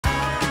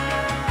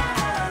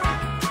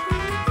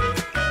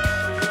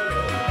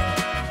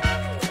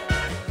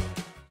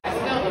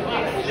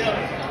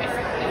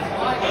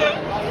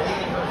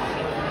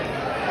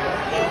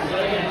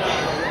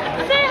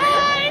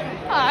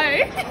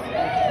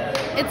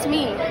It's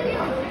me,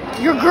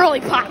 your girly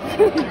pop,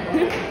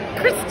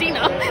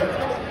 Christina.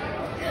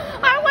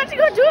 I went to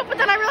go do it, but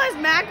then I realized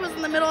Mac was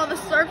in the middle of the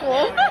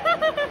circle.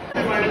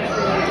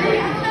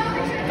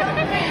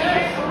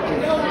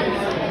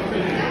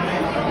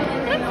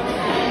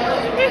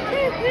 You're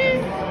doing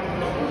great,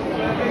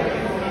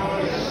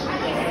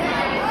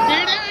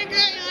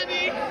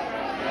 honey.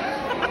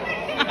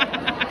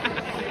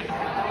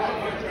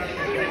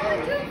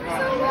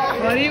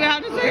 What do you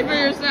have to say for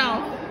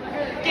yourself?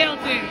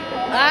 Guilty.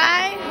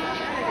 I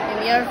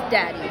am your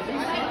daddy.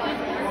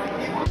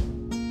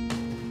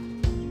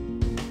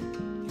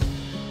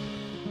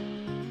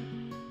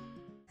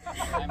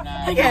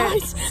 Hey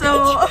guys,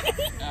 so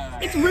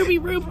It's Ruby.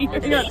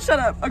 yeah, shut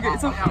up. Okay,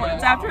 so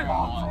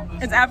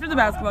it's after the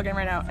basketball game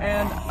right now,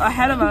 and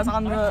ahead of us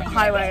on the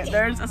highway,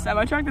 there's a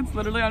semi truck that's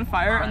literally on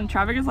fire, and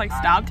traffic is like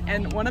stopped,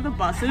 and one of the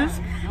buses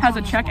has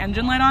a check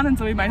engine light on, and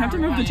so we might have to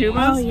move the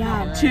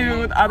Tubas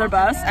to the other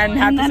bus and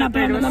have to sit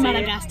there to abandon them a at a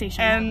seat. gas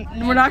station.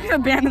 And we're not gonna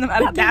abandon them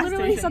at a They gas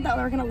literally station. said that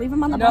we were gonna leave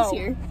them on the No. bus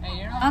here,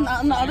 on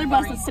the other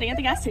bus that's sitting at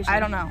the gas station. I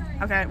don't know.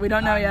 Okay, we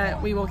don't know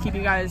yet. We will keep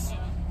you guys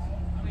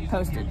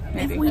posted.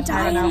 Maybe. If we I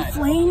die don't know. in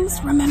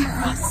flames, remember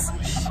us.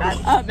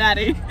 Shut up,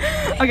 Maddie.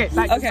 Okay,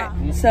 back. Okay,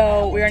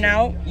 so we are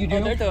now.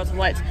 There goes the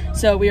lights.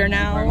 So we are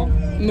now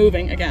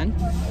moving again.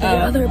 The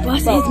other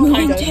bus is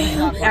moving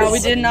too.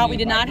 We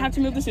did not have to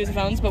move the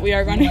sousaphones, but we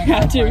are going to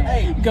have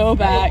to go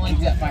back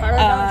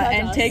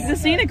and take the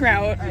scenic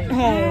route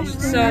home.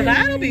 So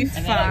that'll be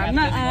fun.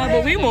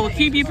 But we will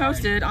keep you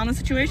posted on the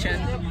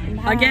situation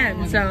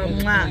again. So,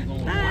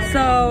 mwah.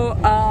 So,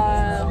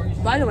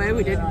 by the way,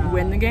 we did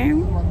win the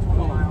game.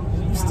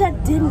 You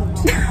said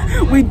didn't.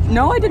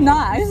 No, I did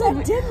not. You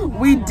said didn't.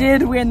 We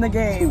did win the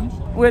game.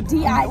 With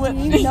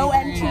D-I-D, no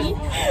NT.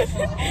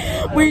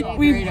 we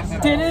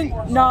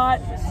didn't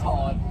not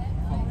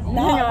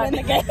Not win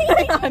the game.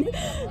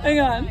 hang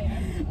on.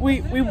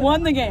 We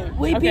won the game.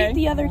 We okay? beat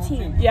the other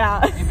team. Yeah.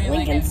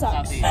 Lincoln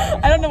sucks.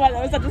 I don't know why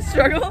that was such a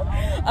struggle.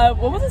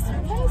 What was this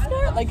final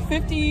score? Like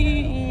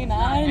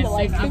 59 to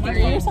like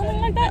 53 or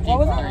something like that? What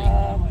was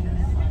it?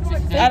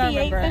 I don't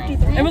remember.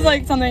 53. It was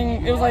like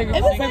something. It was like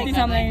It was 50 like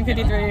something,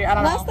 53. I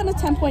don't Less know. than a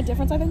 10-point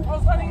difference, I think.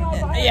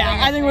 Yeah,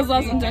 I think it was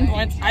less than 10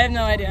 points. I have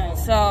no idea.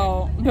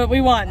 So, but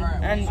we won,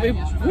 and who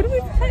did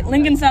we play?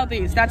 Lincoln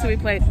Southeast. That's who we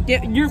played.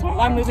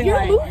 I'm losing. You're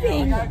right.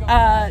 moving.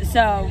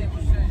 So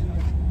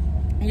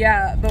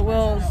yeah, but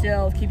we'll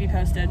still keep you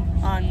posted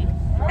on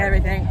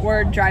everything.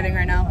 We're driving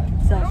right now,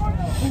 so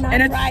We're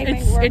not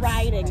driving, we're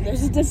riding.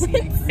 There's a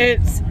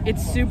difference.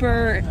 it's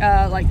super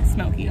like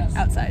smoky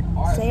outside.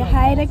 Say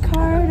hi to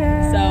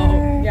Carter. So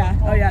yeah.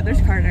 Oh yeah,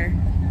 there's Carter.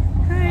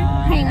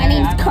 Hi. Hey, my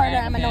name's Carter.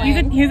 I'm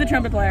annoying. He's a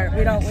trumpet player.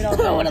 We don't.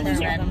 What a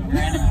loser.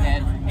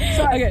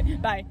 Okay,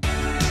 bye.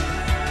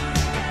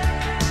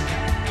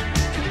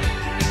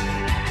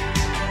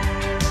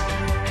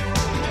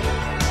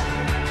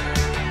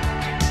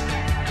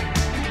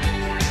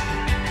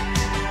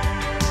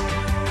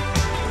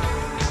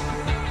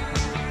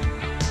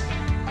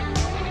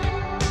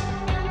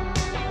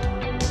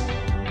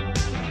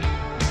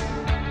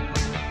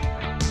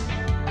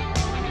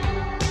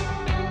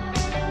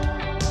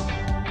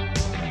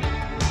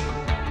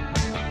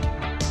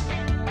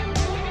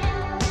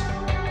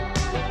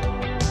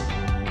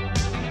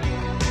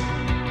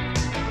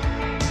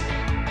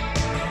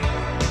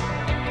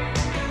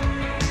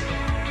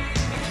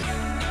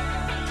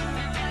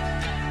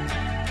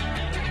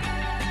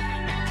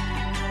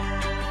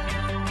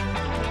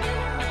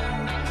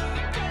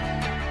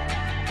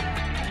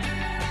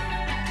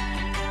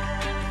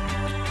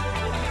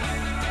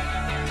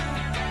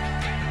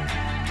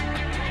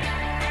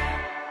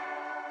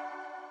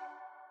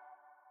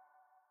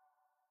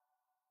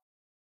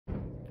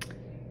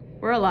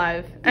 We're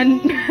alive.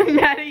 And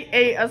Maddie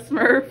ate a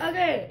Smurf.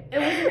 Okay, it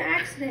was an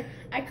accident.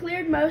 I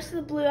cleared most of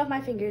the blue off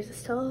my fingers. It's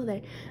still over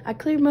there. I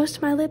cleared most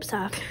of my lips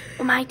off.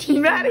 But my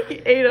teeth.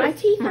 Maddie ate a My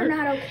teeth are Smurf.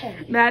 not okay.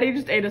 Maddie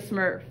just ate a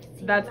Smurf.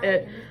 That's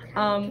it.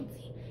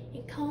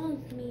 It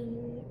calls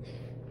me.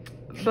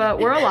 But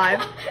we're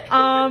alive.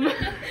 I'm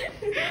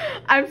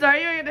sorry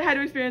you had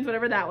to experience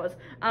whatever that was.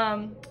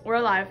 We're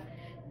alive.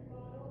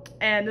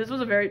 And this was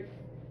a very...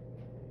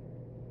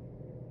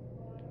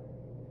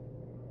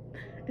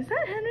 Is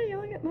that Henry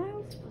yelling at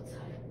Miles?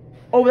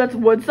 Oh, that's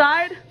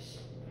Woodside?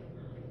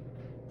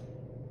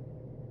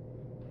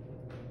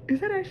 Is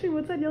that actually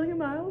Woodside yelling at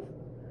Miles?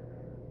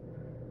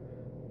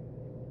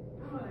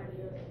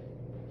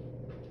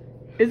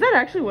 Is that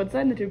actually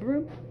Woodside in the tuba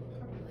room?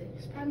 Probably.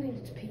 He's probably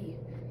needed to pee.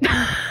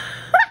 I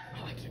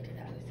can't do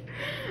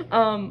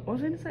that. What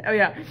was I gonna say? Oh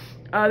yeah.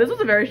 This was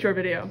a very short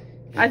video.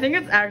 I think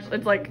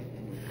it's like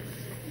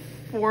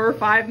 4 or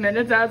 5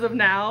 minutes as of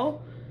now.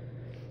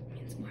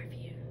 It's more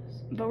views.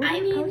 But we're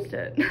gonna post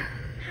it.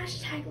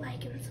 Hashtag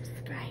like and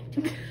subscribe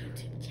to my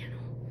YouTube channel.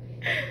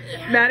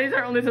 Yeah. Maddie's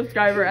our only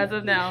subscriber as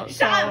of now. Shut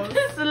So up.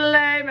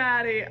 slay,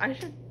 Maddie. I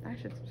should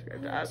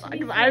subscribe to us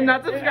because I'm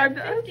not subscribed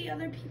to us. 50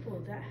 other people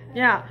that have.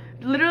 Yeah,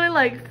 literally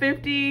like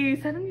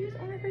 57 views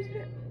on my first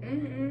video.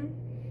 Mm-hmm.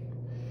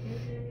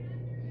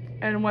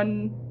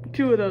 And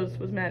 2 of those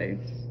was Maddie.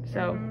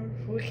 So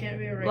we can't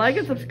be racist. like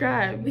and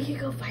subscribe. We can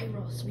go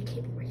viral, so we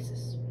can't be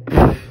racist.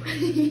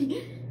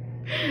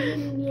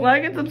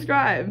 Like and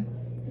subscribe,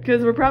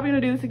 because we're probably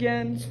gonna do this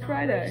again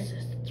Friday.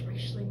 Racist, it's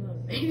racially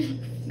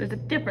motivated. There's a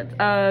difference.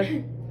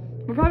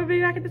 We'll probably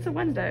be back at this on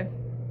Wednesday.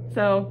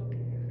 So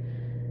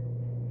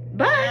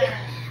bye.